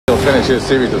finish your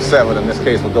series of 7, and this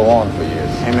case will go on for years.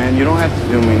 Hey, man, you don't have to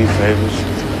do me any favors.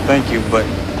 Thank you, but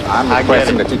I'm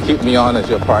requesting that you keep me on as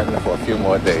your partner for a few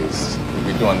more days.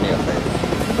 You'll be doing me a favor.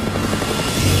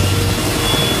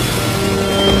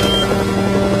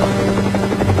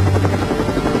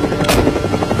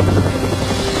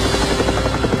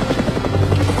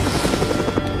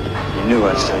 You knew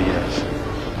I'd say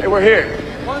yes. Hey, we're here.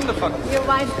 Wonderful. Your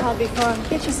wife called before.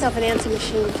 Get yourself an answer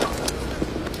machine.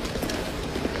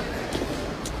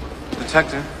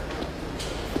 Detective.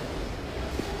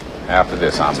 After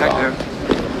this, I'm Detective.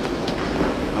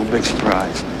 gone. No big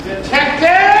surprise. Detective!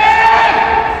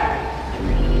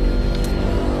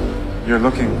 You're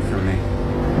looking for me.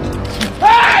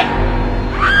 Hey!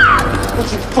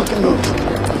 What's your fucking move?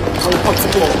 On the fucking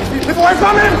floor. Keep away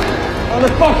from him! On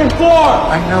the fucking floor!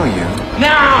 I know you.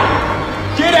 Now!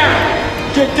 Get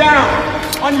out! Get down!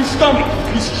 On your stomach,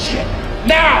 you piece of shit!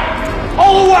 Now!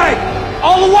 All the way!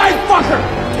 All the way, fucker!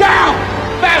 Down!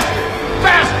 Faster!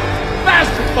 Faster!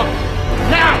 Faster, fucker!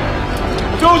 Now!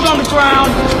 Goes on the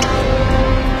ground!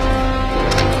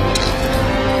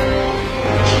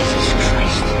 Jesus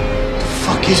Christ. The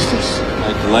fuck is this?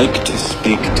 I'd like to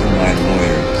speak to my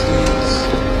lawyer, please.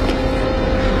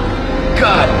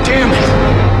 God damn it!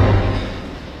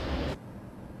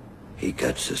 He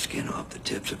cuts the skin off the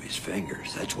tips of his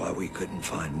fingers. That's why we couldn't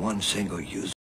find one single use.